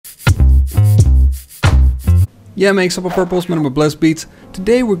Yeah, man, Supper Purples, man, I'm Blessed Beats.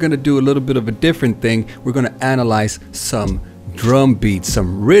 Today we're gonna do a little bit of a different thing. We're gonna analyze some drum beats,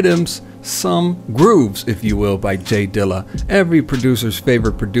 some rhythms, some grooves, if you will, by Dilla. Every producer's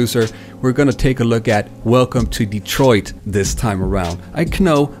favorite producer. We're gonna take a look at Welcome to Detroit this time around. I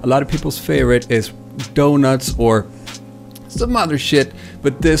know a lot of people's favorite is Donuts or some other shit,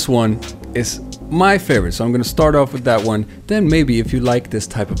 but this one is my favorite, so I'm going to start off with that one. Then maybe if you like this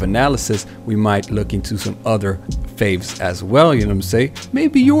type of analysis, we might look into some other faves as well, you know what I'm saying?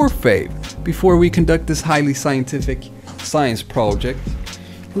 Maybe your fave. Before we conduct this highly scientific science project,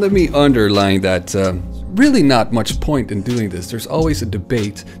 let me underline that really not much point in doing this. There's always a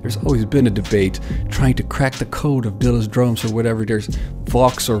debate. There's always been a debate trying to crack the code of Dilla's drums or whatever. There's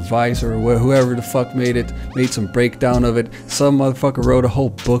Vox or Vice or whoever the fuck made some breakdown of it. Some motherfucker wrote a whole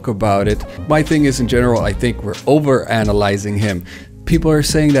book about it. My thing is, in general, I think we're over analyzing him. People are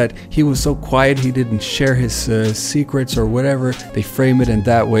saying that he was so quiet, he didn't share his secrets or whatever. They frame it in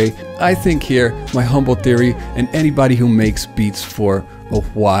that way. I think here, my humble theory, and anybody who makes beats for a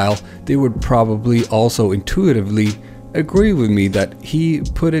while, they would probably also intuitively agree with me that he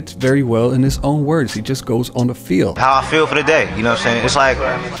put it very well in his own words. He just goes on the feel. How I feel for the day, you know what I'm saying? It's like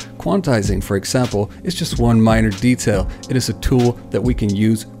quantizing, for example, is just one minor detail. It is a tool that we can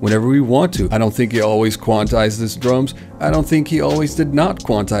use whenever we want to. I don't think he always quantized his drums. I don't think he always did not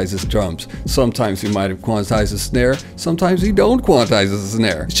quantize his drums. Sometimes he might have quantized his snare. Sometimes he don't quantize his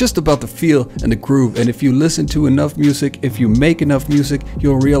snare. It's just about the feel and the groove. And if you listen to enough music, if you make enough music,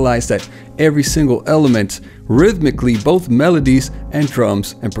 you'll realize that every single element, rhythmically, both melodies and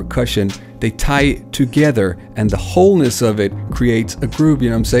drums and percussion, they tie together, and the wholeness of it creates a groove, you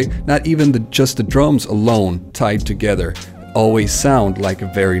know what I'm saying? Not even just the drums alone tied together always sound like a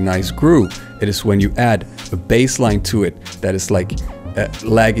very nice groove. It is when you add a bass line to it that is like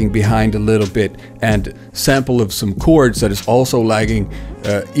lagging behind a little bit, and sample of some chords that is also lagging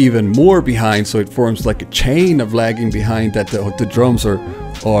even more behind, so it forms like a chain of lagging behind that the drums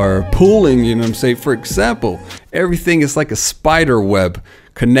are pulling, you know what I'm saying? For example, everything is like a spider web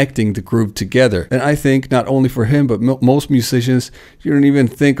connecting the groove together. And I think not only for him, but most musicians, you don't even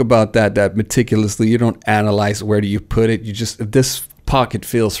think about that meticulously. You don't analyze where do you put it. You just, if this pocket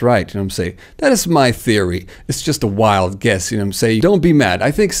feels right, you know what I'm saying? That is my theory. It's just a wild guess, you know what I'm saying? Don't be mad.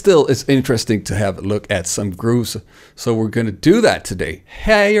 I think still it's interesting to have a look at some grooves. So we're gonna do that today.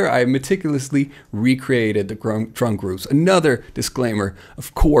 Here I meticulously recreated the drum grooves. Another disclaimer,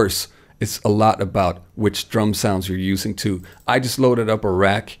 of course, it's a lot about which drum sounds you're using too. I just loaded up a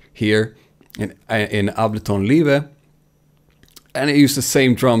rack here in Ableton Live, and I use the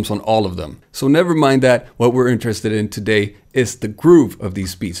same drums on all of them. So never mind that. What we're interested in today is the groove of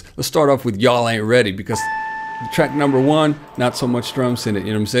these beats. Let's start off with Y'all Ain't Ready, because track number one, not so much drums in it,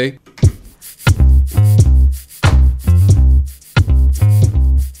 you know what I'm saying?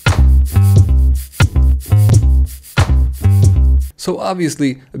 So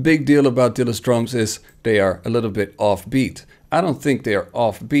obviously, a big deal about Dilla's drums is they are a little bit offbeat. I don't think they are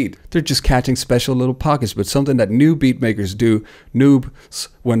offbeat. They're just catching special little pockets, but something that new beat makers do, noobs,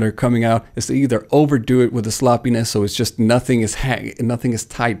 when they're coming out, is to either overdo it with the sloppiness, so it's just nothing is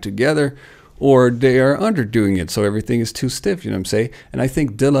tied together, or they are underdoing it, so everything is too stiff, you know what I'm saying? And I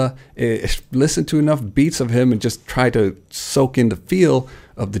think Dilla, listen to enough beats of him and just try to soak in the feel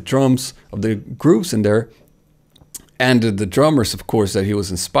of the drums, of the grooves in there, and the drummers, of course, that he was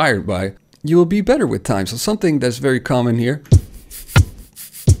inspired by, you will be better with time. So something that's very common here.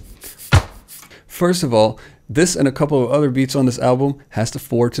 First of all, this and a couple of other beats on this album has the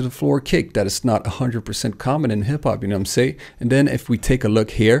 4 to the floor kick. That is not 100% common in hip hop, you know what I'm saying? And then if we take a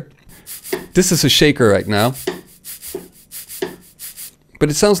look here, this is a shaker right now. But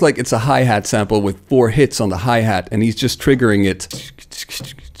it sounds like it's a hi-hat sample with 4 hits on the hi-hat, and he's just triggering it.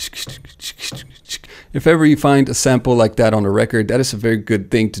 If ever you find a sample like that on a record, that is a very good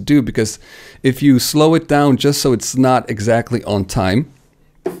thing to do, because if you slow it down just so it's not exactly on time,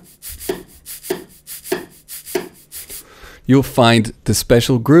 you'll find the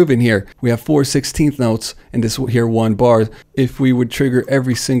special groove in here. We have 4 16th notes in this here one bar. If we would trigger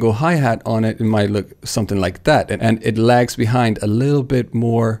every single hi-hat on it, it might look something like that. And it lags behind a little bit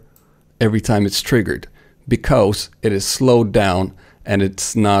more every time it's triggered, because it is slowed down and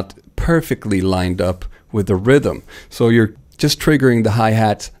it's not perfectly lined up with the rhythm. So you're just triggering the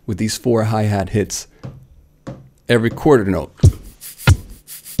hi-hat with these 4 hi-hat hits every quarter note.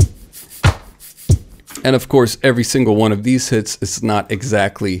 And of course, every single one of these hits is not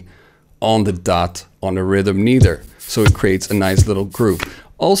exactly on the dot on the rhythm neither. So it creates a nice little groove.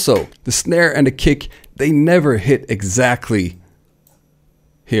 Also, the snare and the kick, they never hit exactly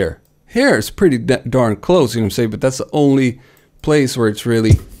here. Here it's pretty darn close, you know what I'm saying? But that's the only place where it's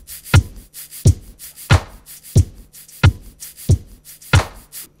really...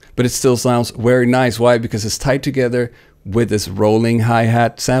 But it still sounds very nice. Why? Because it's tied together with this rolling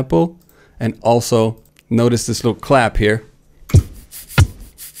hi-hat sample. And also, notice this little clap here.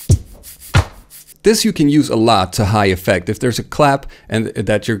 This you can use a lot to high effect. If there's a clap and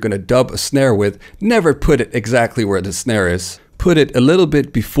that you're going to dub a snare with, never put it exactly where the snare is. Put it a little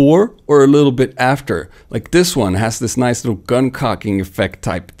bit before or a little bit after. Like this one has this nice little gun cocking effect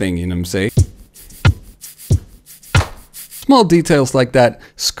type thing, you know what I'm saying? Small details like that,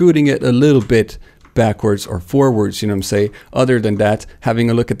 scooting it a little bit backwards or forwards, you know what I'm saying? Other than that,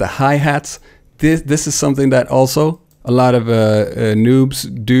 having a look at the hi-hats, this is something that also a lot of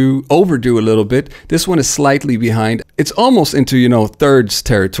noobs overdo a little bit. This one is slightly behind. It's almost into, you know, thirds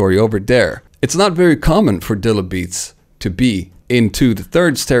territory over there. It's not very common for Dilla beats to be into the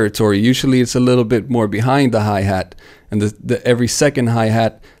thirds territory. Usually it's a little bit more behind the hi-hat, and every second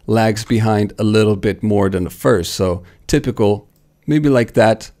hi-hat lags behind a little bit more than the first. So typical, maybe like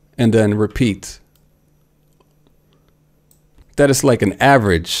that, and then repeat. That is like an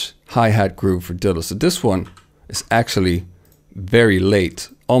average hi-hat groove for Dilla. So this one is actually very late,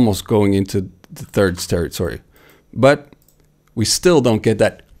 almost going into the thirds territory. But we still don't get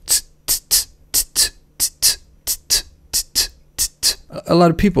that. A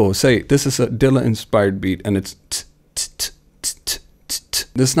lot of people say this is a Dilla inspired beat and it's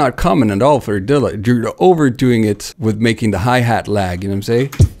this is not common at all for Dilla. You're overdoing it with making the hi-hat lag, you know what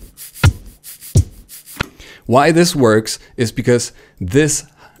I'm saying? Why this works is because this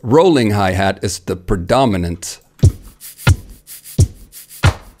rolling hi-hat is the predominant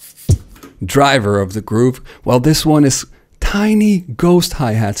driver of the groove, while this one is tiny ghost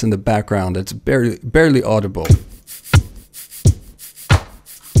hi-hats in the background. It's barely audible.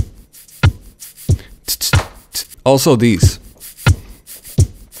 Also these.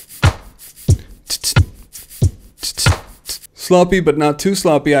 Sloppy, but not too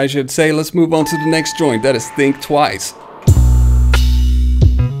sloppy, I should say. Let's move on to the next joint. That is Think Twice.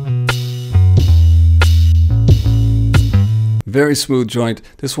 Very smooth joint.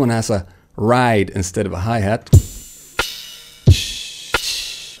 This one has a ride instead of a hi-hat.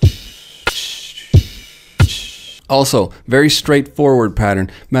 Also, very straightforward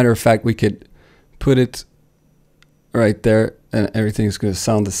pattern. Matter of fact, we could put it right there and everything's going to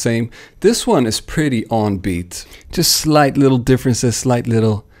sound the same. This one is pretty on beat. Just slight little differences, slight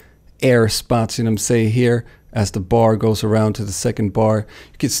little air spots, you know what I'm saying, here. As the bar goes around to the second bar,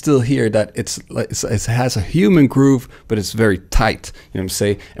 you can still hear that it has a human groove, but it's very tight, you know what I'm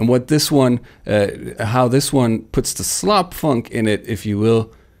saying? And what this one, how this one puts the slop funk in it, if you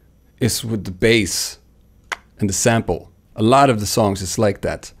will, is with the bass and the sample. A lot of the songs is like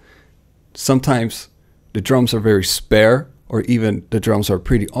that. Sometimes the drums are very spare, or even the drums are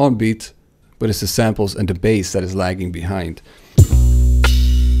pretty on beat, but it's the samples and the bass that is lagging behind.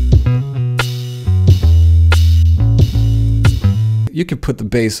 You can put the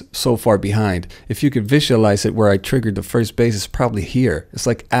bass so far behind. If you could visualize it, where I triggered the first bass is probably here. It's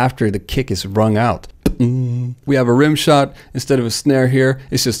like after the kick is rung out. We have a rim shot instead of a snare here.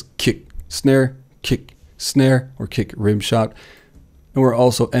 It's just kick, snare, or kick, rim shot. And we're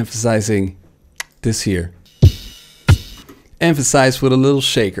also emphasizing this here. Emphasized with a little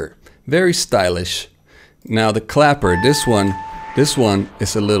shaker. Very stylish. Now the clapper, this one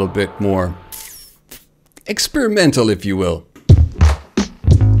is a little bit more experimental, if you will.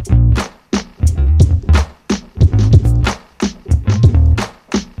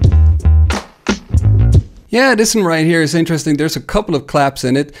 Yeah, this one right here is interesting. There's a couple of claps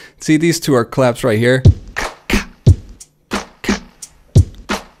in it. See, these two are claps right here.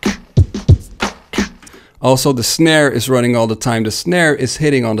 Also, the snare is running all the time. The snare is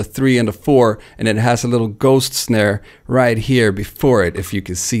hitting on the 3 and the 4, and it has a little ghost snare right here before it, if you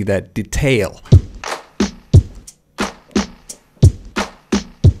can see that detail.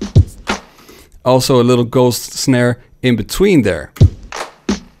 Also, a little ghost snare in between there.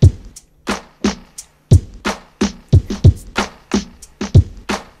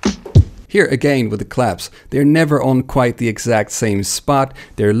 Here again with the claps, they're never on quite the exact same spot.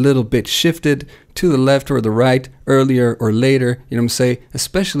 They're a little bit shifted to the left or the right, earlier or later, you know what I'm saying?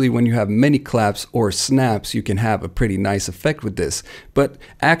 Especially when you have many claps or snaps, you can have a pretty nice effect with this. But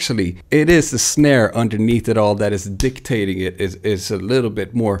actually, it is the snare underneath it all that is dictating it. It's a little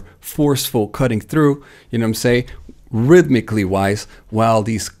bit more forceful cutting through, you know what I'm saying? Rhythmically wise, while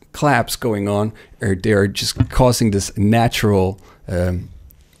these claps going on, they're just causing this natural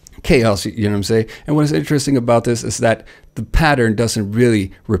chaos, you know what I'm saying? And what is interesting about this is that the pattern doesn't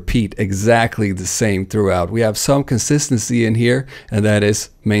really repeat exactly the same throughout. We have some consistency in here, and that is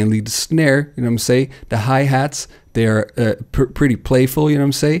mainly the snare, you know what I'm saying? The hi-hats, they're pretty playful, you know what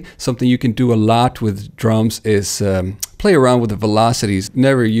I'm saying? Something you can do a lot with drums is play around with the velocities.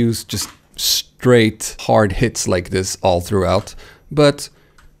 Never use just straight hard hits like this all throughout, but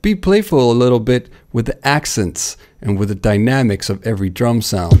be playful a little bit with the accents and with the dynamics of every drum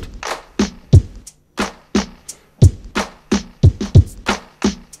sound.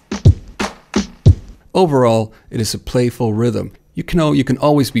 Overall, it is a playful rhythm. You can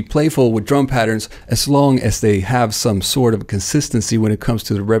always be playful with drum patterns as long as they have some sort of consistency when it comes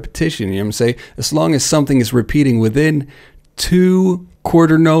to the repetition, you know what I'm saying? As long as something is repeating within 2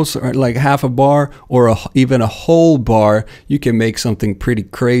 quarter notes or like half a bar or even a whole bar, you can make something pretty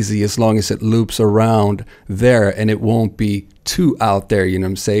crazy as long as it loops around there and it won't be too out there, you know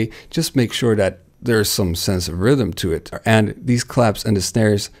what I'm saying? Just make sure that there's some sense of rhythm to it. And these claps and the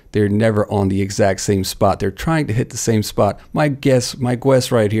snares, they're never on the exact same spot. They're trying to hit the same spot. My guess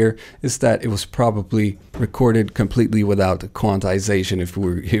right here is that it was probably recorded completely without quantization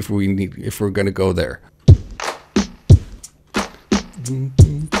if we're gonna go there.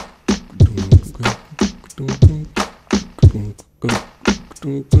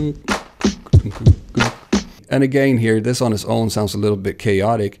 And again here, this on its own sounds a little bit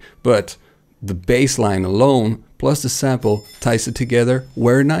chaotic, but the bass line alone plus the sample ties it together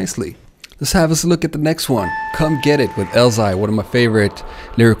very nicely. Let's have us look at the next one. Come Get It with Elzhi, one of my favorite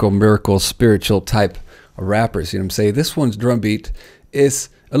lyrical, miracle, spiritual type of rappers. You know what I'm saying? This one's drum beat is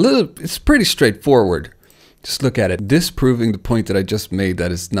it's pretty straightforward. Just look at it. Disproving the point that I just made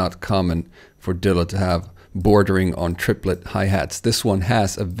that it's not common for Dilla to have bordering on triplet hi-hats. This one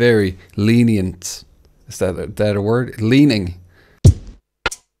has a very lenient, is that a word? Leaning.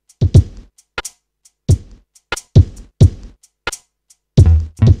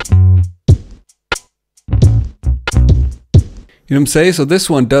 You know what I'm saying? So this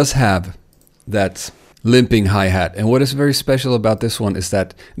one does have that limping hi-hat. And what is very special about this one is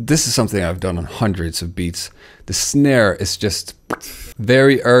that this is something I've done on hundreds of beats. The snare is just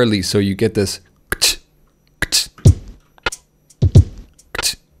very early, so you get this.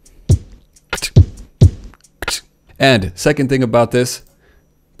 And second thing about this,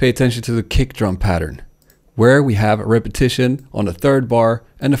 pay attention to the kick drum pattern, where we have a repetition on the 3rd bar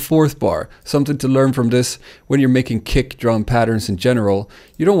and the 4th bar. Something to learn from this: when you're making kick drum patterns in general,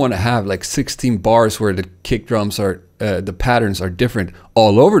 you don't want to have like 16 bars where the kick drums are, the patterns are different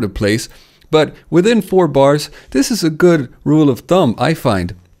all over the place. But within 4 bars, this is a good rule of thumb, I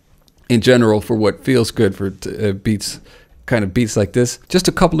find, in general, for what feels good for beats like this. Just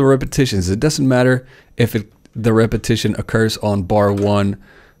a couple of repetitions. It doesn't matter if the repetition occurs on bar 1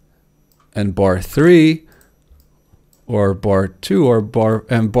 and bar 3, or bar 2 or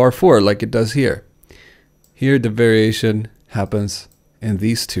bar 4 like it does here. Here the variation happens in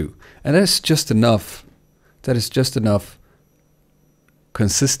these 2. And that's just enough. That is just enough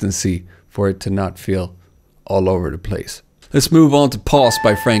consistency for it to not feel all over the place. Let's move on to Pause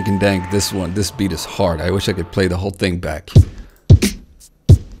by Frank and Dank. This beat is hard. I wish I could play the whole thing back.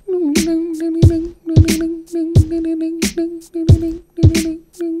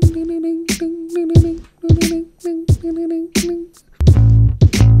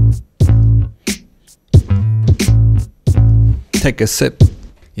 Take a sip.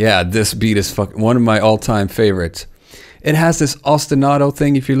 Yeah, this beat is one of my all-time favorites. It has this ostinato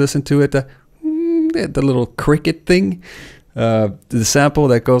thing, if you listen to it, the little cricket thing, the sample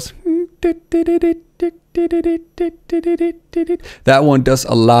that goes. That one does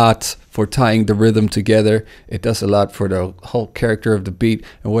a lot for tying the rhythm together. It does a lot for the whole character of the beat.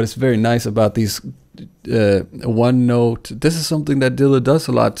 And what is very nice about these one note, this is something that Dilla does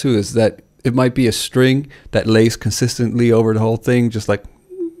a lot too, is that it might be a string that lays consistently over the whole thing, just like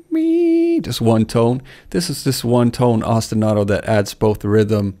me, just one tone. This is this one tone ostinato that adds both the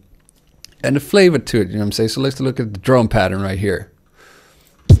rhythm and the flavor to it, you know what I'm saying? So let's look at the drum pattern right here.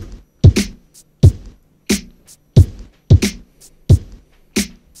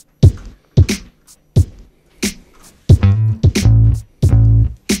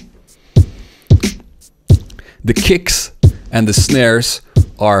 The kicks and the snares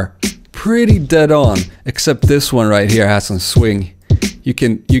are pretty dead on, except this one right here has some swing. You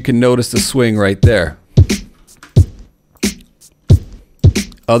can notice the swing right there.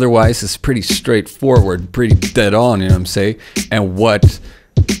 Otherwise, it's pretty straightforward, pretty dead on, you know what I'm saying? And what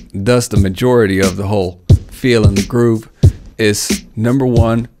does the majority of the whole feel in the groove is, number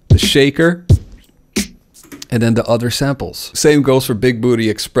 1, the shaker, and then the other samples. Same goes for Big Booty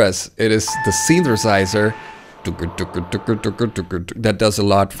Express. It is the synthesizer That does a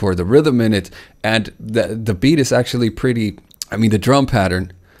lot for the rhythm in it, and the beat is actually pretty. I mean, the drum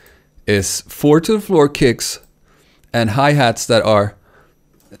pattern is 4 to the floor kicks and hi-hats that are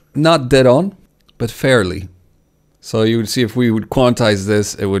not dead on, but fairly. So you would see if we would quantize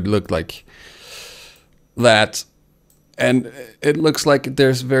this, it would look like that. And it looks like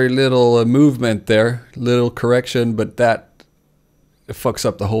there's very little movement there, little correction, but that fucks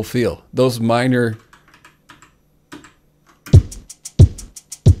up the whole feel. Those minor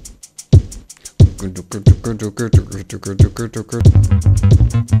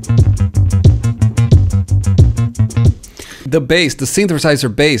the bass, the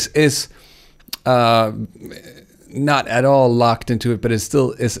synthesizer bass is not at all locked into it, but it's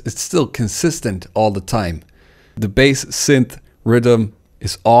still consistent all the time. The bass synth rhythm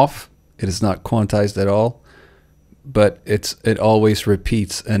is off. It is not quantized at all, but it always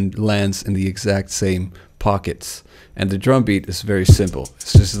repeats and lands in the exact same pockets. And the drum beat is very simple.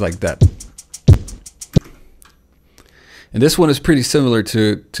 It's just like that. And this one is pretty similar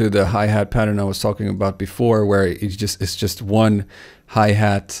to the hi-hat pattern I was talking about before, where it's just one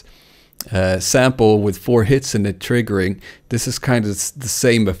hi-hat sample with 4 hits in it triggering. This is kind of the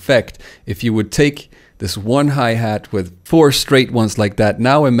same effect. If you would take this one hi-hat with 4 straight ones like that,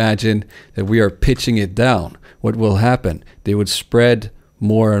 now imagine that we are pitching it down. What will happen? They would spread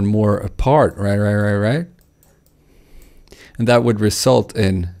more and more apart, right? And that would result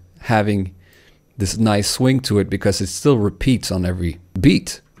in having this nice swing to it, because it still repeats on every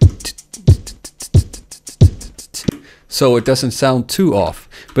beat. So it doesn't sound too off.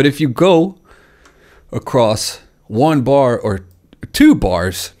 But if you go across 1 bar or 2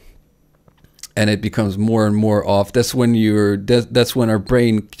 bars and it becomes more and more off, that's when that's when our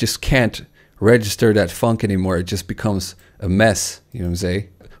brain just can't register that funk anymore. It just becomes a mess, you know what I'm saying?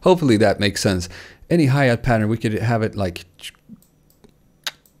 Hopefully that makes sense. Any hi-hat pattern, we could have it like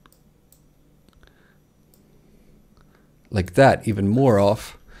that, even more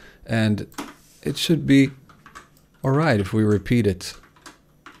off, and it should be all right if we repeat it.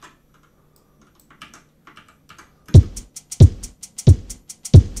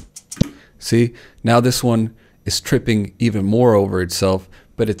 See, now this one is tripping even more over itself,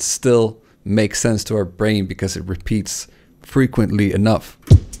 but it still makes sense to our brain because it repeats frequently enough.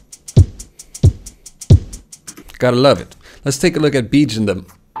 Gotta love it. Let's take a look at Beej-N-Dem.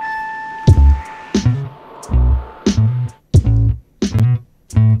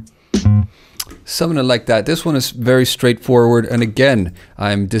 Something like that. This one is very straightforward, and again,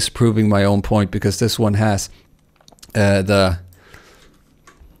 I'm disproving my own point because this one has the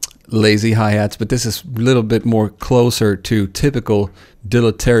lazy hi-hats, but this is a little bit more closer to typical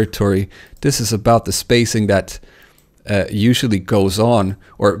Dilla territory. This is about the spacing that usually goes on,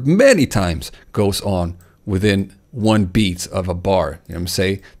 or many times goes on, within 1 beat of a bar. You know what I'm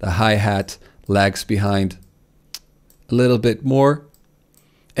saying? The hi-hat lags behind a little bit more,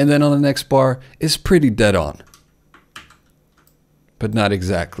 and then on the next bar is pretty dead on, but not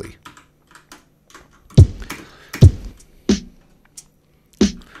exactly.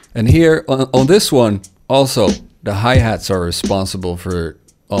 And here on this one also, the hi-hats are responsible for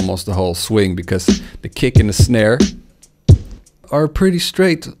almost the whole swing, because the kick and the snare are pretty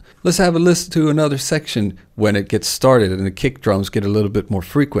straight. Let's have a listen to another section when it gets started and the kick drums get a little bit more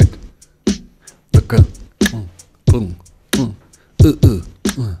frequent.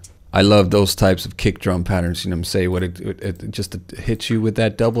 I love those types of kick drum patterns, you know what I'm saying? What it just hits you with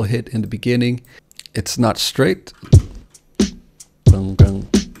that double hit in the beginning. It's not straight.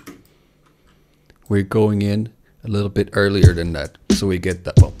 We're going in a little bit earlier than that, so we get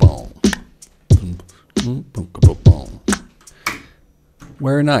that.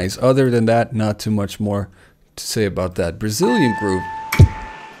 Very nice. Other than that, not too much more to say about that. Brazilian groove.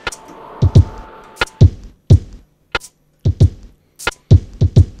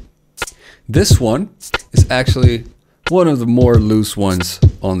 This one is actually one of the more loose ones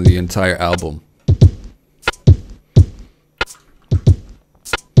on the entire album.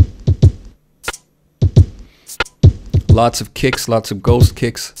 Lots of kicks, lots of ghost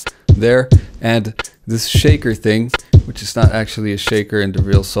kicks there, and this shaker thing, which is not actually a shaker in the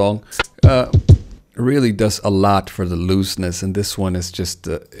real song, really does a lot for the looseness. And this one is just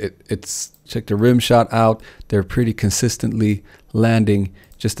it's check the rim shot out. They're pretty consistently landing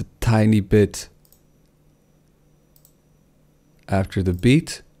just a tiny bit after the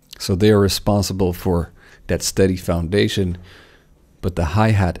beat, so they are responsible for that steady foundation. But the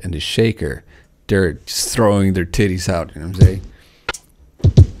hi-hat and the shaker, they're just throwing their titties out, you know what I'm saying?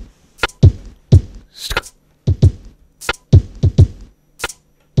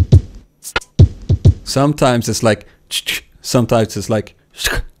 Sometimes it's like, sometimes it's like,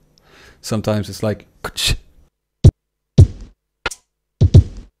 sometimes it's like.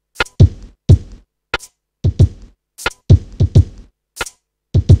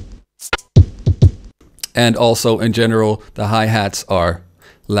 And also in general, the hi-hats are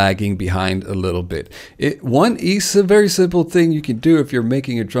lagging behind a little bit. One is a very simple thing you can do if you're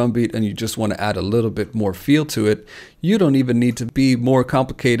making a drum beat and you just want to add a little bit more feel to it. You don't even need to be more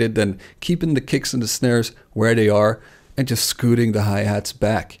complicated than keeping the kicks and the snares where they are and just scooting the hi-hats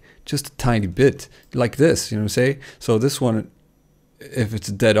back just a tiny bit like this, you know what I'm saying? So this one, if it's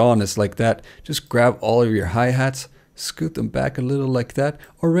dead on, it's like that. Just grab all of your hi-hats, scoot them back a little like that.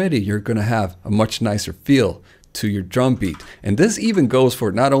 Already you're gonna have a much nicer feel to your drum beat. And this even goes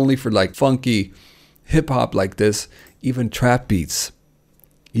for not only for like funky hip hop like this, even trap beats,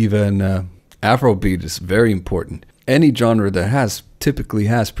 even Afrobeat is very important. Any genre that typically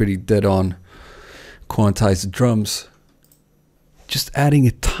has pretty dead on quantized drums, just adding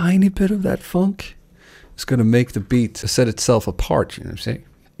a tiny bit of that funk is gonna make the beat set itself apart, you know what I'm saying?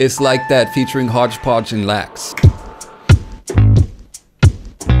 It's Like That featuring Hodge, Podge and Lax.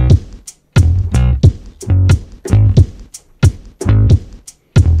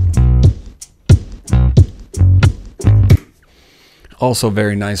 Also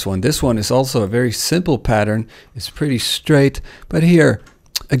very nice one. This one is also a very simple pattern. It's pretty straight, but here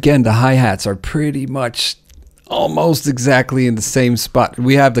again the hi-hats are pretty much almost exactly in the same spot.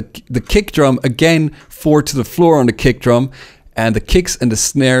 We have the kick drum again, 4 to the floor on the kick drum, and the kicks and the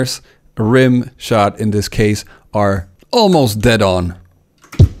snares, rim shot in this case, are almost dead on.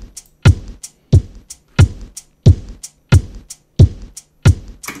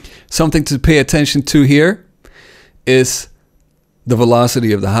 Something to pay attention to here is the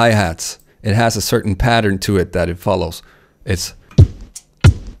velocity of the hi-hats. It has a certain pattern to it that it follows. It's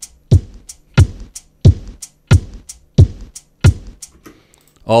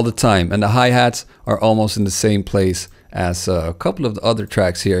all the time, and the hi-hats are almost in the same place as a couple of the other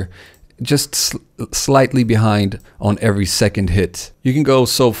tracks here, just slightly behind on every second hit. You can go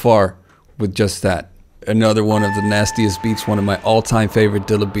so far with just that. Another one of the nastiest beats, one of my all-time favorite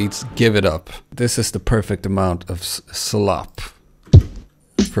Dilla beats, Give It Up. This is the perfect amount of slop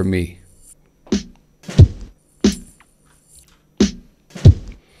for me.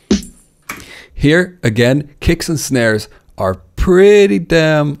 Here again, kicks and snares are pretty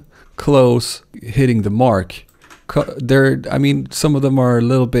damn close hitting the mark. I mean, some of them are a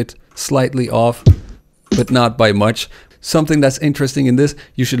little bit slightly off, but not by much. Something that's interesting in this,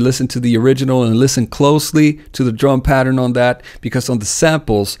 you should listen to the original and listen closely to the drum pattern on that, because on the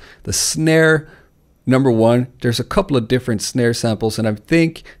samples, the snare, number one, there's a couple of different snare samples, and I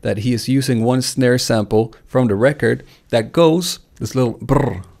think that he is using one snare sample from the record that goes this little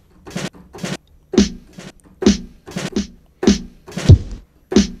brrr.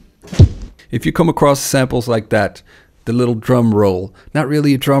 If you come across samples like that, the little drum roll, not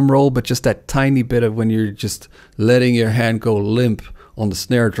really a drum roll, but just that tiny bit of when you're just letting your hand go limp on the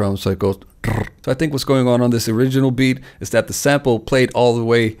snare drum, so it goes. So I think what's going on this original beat is that the sample played all the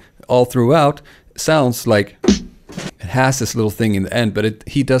way, all throughout, sounds like it has this little thing in the end, but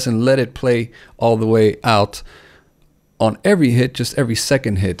he doesn't let it play all the way out on every hit, just every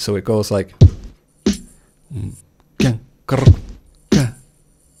second hit. So it goes like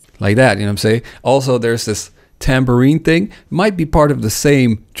that, you know what I'm saying? Also, there's this tambourine thing. Might be part of the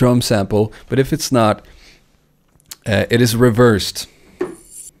same drum sample, but if it's not, it is reversed.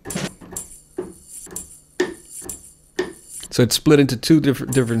 So it's split into two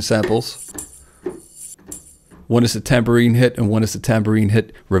different samples. One is the tambourine hit and one is the tambourine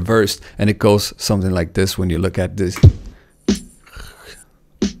hit reversed, and it goes something like this when you look at this.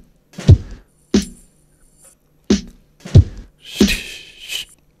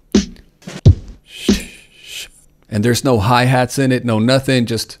 And there's no hi-hats in it, no nothing,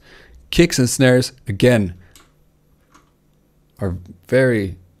 just kicks and snares, again, are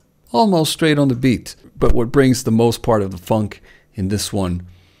very, almost straight on the beat. But what brings the most part of the funk in this one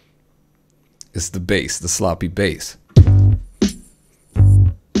is the bass, the sloppy bass.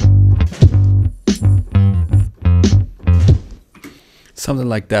 Something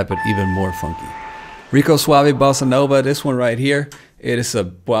like that, but even more funky. Rico, Suave, Bossanova, this one right here. It is a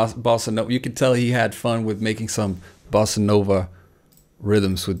bossa nova. You can tell he had fun with making some bossa nova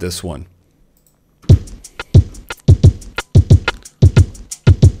rhythms with this one.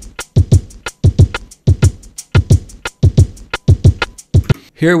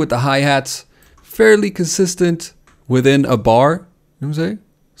 Here with the hi-hats, fairly consistent within a bar. You know what I'm saying?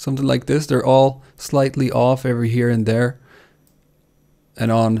 Something like this. They're all slightly off every here and there.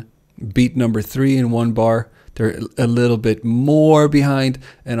 And on beat number 3 in one bar, they're a little bit more behind,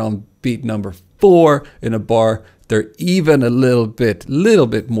 and on beat number 4 in a bar, they're even a little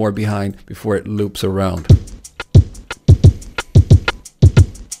bit more behind before it loops around.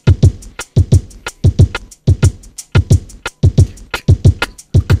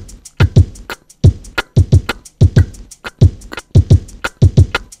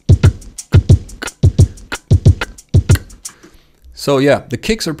 So yeah, the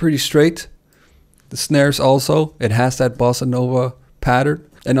kicks are pretty straight. The snares also, it has that bossa nova pattern.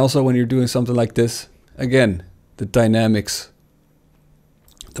 And also when you're doing something like this, again, the dynamics,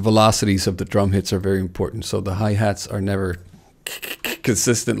 the velocities of the drum hits are very important. So the hi-hats are never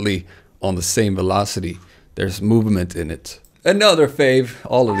consistently on the same velocity. There's movement in it. Another fave,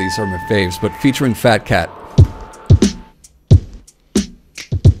 all of these are my faves, but featuring Phat Kat.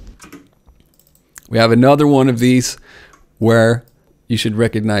 We have another one of these where you should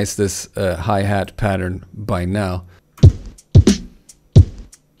recognize this hi-hat pattern by now.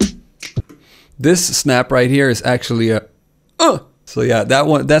 This snap right here is actually a So yeah, that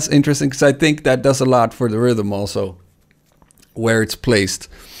one, that's interesting because I think that does a lot for the rhythm also, where it's placed.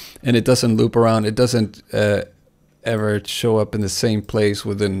 And it doesn't loop around. It doesn't ever show up in the same place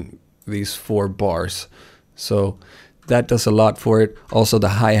within these 4 bars. So that does a lot for it. Also, the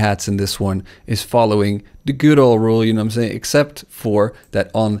hi-hats in this one is following the good old rule, you know what I'm saying? Except for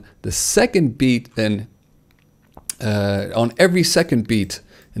that on the second beat and on every second beat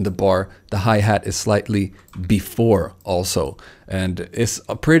in the bar, the hi-hat is slightly before also. And it's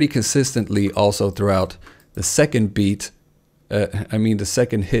pretty consistently also throughout the second beat. The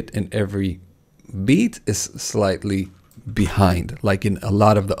second hit in every beat is slightly behind, like in a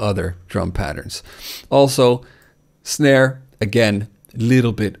lot of the other drum patterns. Also, snare, again, a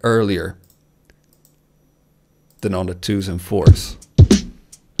little bit earlier than on the 2s and 4s.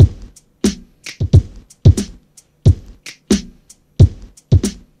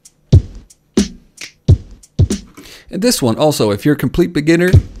 And this one also, if you're a complete beginner,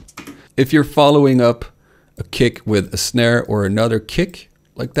 if you're following up a kick with a snare or another kick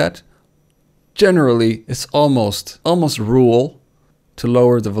like that, generally it's almost rule to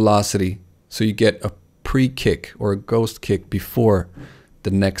lower the velocity so you get a pre-kick or a ghost kick before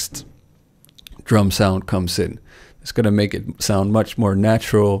the next drum sound comes in. It's going to make it sound much more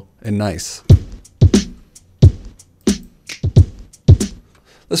natural and nice.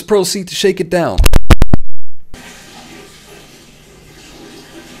 Let's proceed to shake it down.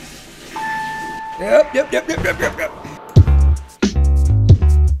 Yep. Look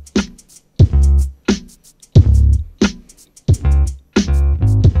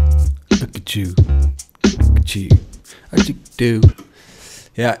at you. How'd you do?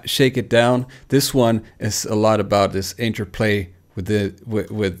 Yeah, shake it down. This one is a lot about this interplay with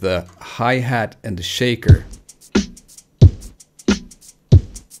the hi-hat and the shaker.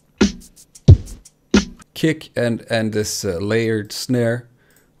 Kick and this layered snare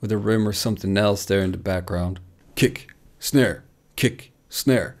with a rim or something else there in the background. Kick, snare, kick,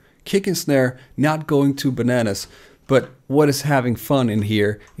 snare. Kick and snare, not going too bananas, but what is having fun in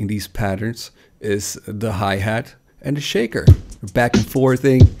here, in these patterns, is the hi-hat and the shaker. Back and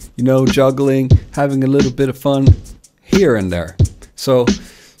forthing, you know, juggling, having a little bit of fun here and there. So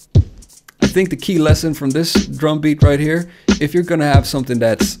I think the key lesson from this drum beat right here, if you're gonna have something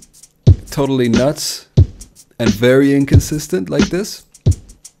that's totally nuts and very inconsistent like this,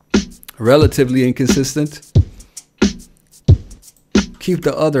 relatively inconsistent, keep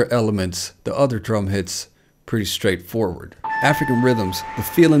the other elements, the other drum hits, pretty straightforward. African rhythms, the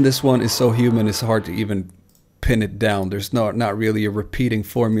feel in this one is so human, it's hard to even pin it down. There's not really a repeating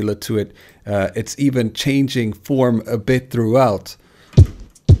formula to it. It's even changing form a bit throughout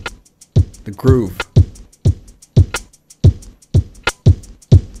the groove.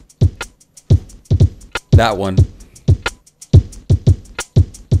 That one.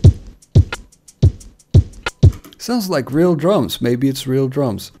 Sounds like real drums. Maybe it's real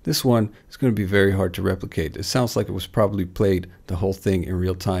drums. This one is going to be very hard to replicate. It sounds like it was probably played the whole thing in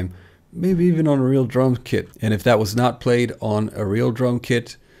real time. Maybe even on a real drum kit. And if that was not played on a real drum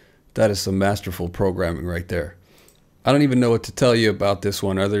kit, that is some masterful programming right there. I don't even know what to tell you about this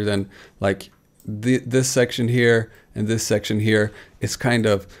one other than like this section here and this section here. It's kind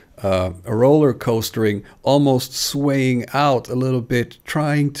of a roller coastering, almost swaying out a little bit,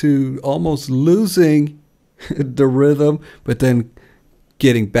 trying to almost losing the rhythm, but then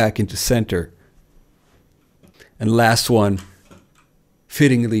getting back into center. And last one,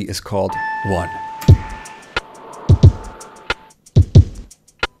 fittingly, is called One.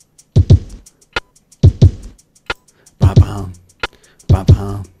 Ba-bam,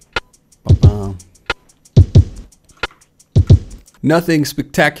 ba-bam, Nothing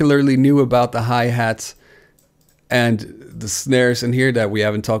spectacularly new about the hi-hats and the snares in here that we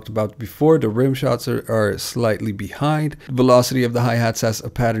haven't talked about before. The rim shots are slightly behind. The velocity of the hi-hats has a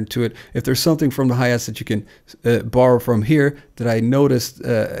pattern to it. If there's something from the hi-hats that you can borrow from here that I noticed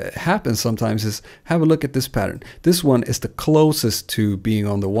happens sometimes is have a look at this pattern. This one is the closest to being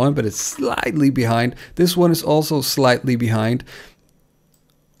on the one, but it's slightly behind. This one is also slightly behind.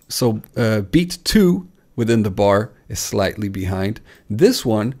 So beat 2 within the bar is slightly behind. This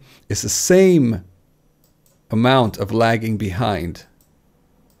one is the same amount of lagging behind.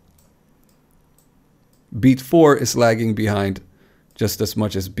 Beat 4 is lagging behind just as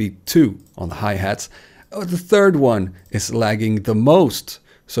much as beat 2 on the hi-hats. The third one is lagging the most.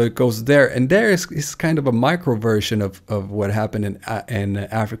 So it goes there, and there is kind of a micro version of what happened in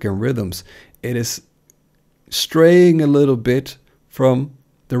African rhythms. It is straying a little bit from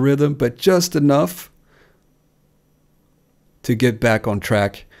the rhythm, but just enough to get back on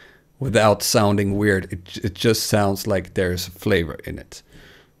track without sounding weird. It just sounds like there's flavor in it.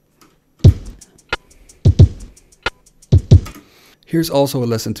 Here's also a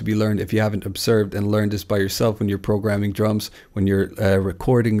lesson to be learned if you haven't observed and learned this by yourself when you're programming drums, when you're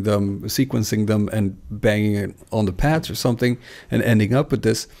recording them, sequencing them, and banging it on the pads or something and ending up with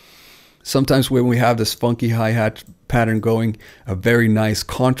this. Sometimes when we have this funky hi-hat pattern going, a very nice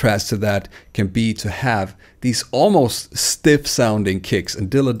contrast to that can be to have these almost stiff sounding kicks.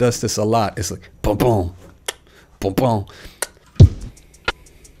 And Dilla does this a lot. It's like boom, boom, boom, boom.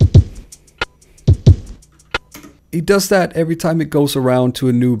 He does that every time it goes around to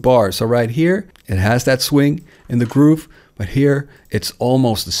a new bar. So right here, it has that swing in the groove, but here it's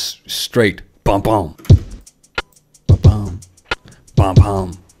almost straight. Bum, bum, bum, bum, bum,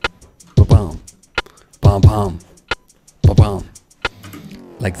 bum. Bum, bum, bum, bum, bum.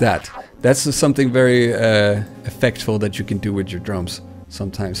 Like that. That's something very effectful that you can do with your drums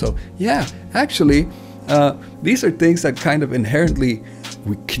sometimes. So yeah, actually, these are things that kind of inherently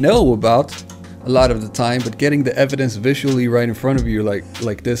we know about a lot of the time, but getting the evidence visually right in front of you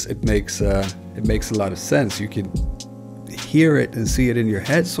like this, it makes a lot of sense. You can hear it and see it in your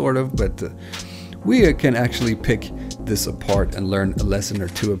head sort of, but we can actually pick this apart and learn a lesson or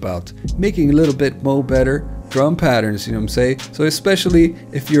two about making a little bit more better drum patterns, you know what I'm saying? So especially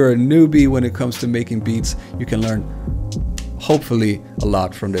if you're a newbie when it comes to making beats, you can learn hopefully a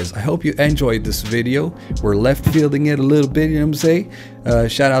lot from this. I hope you enjoyed this video. We're left fielding it a little bit, you know what I'm saying?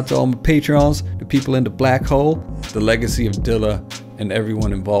 Shout out to all my Patreons, the people in the black hole, the legacy of Dilla and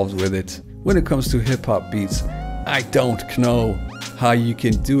everyone involved with it. When it comes to hip hop beats, I don't know how you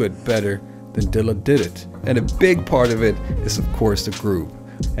can do it better than Dilla did it. And a big part of it is of course the groove.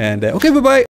 And okay, bye bye.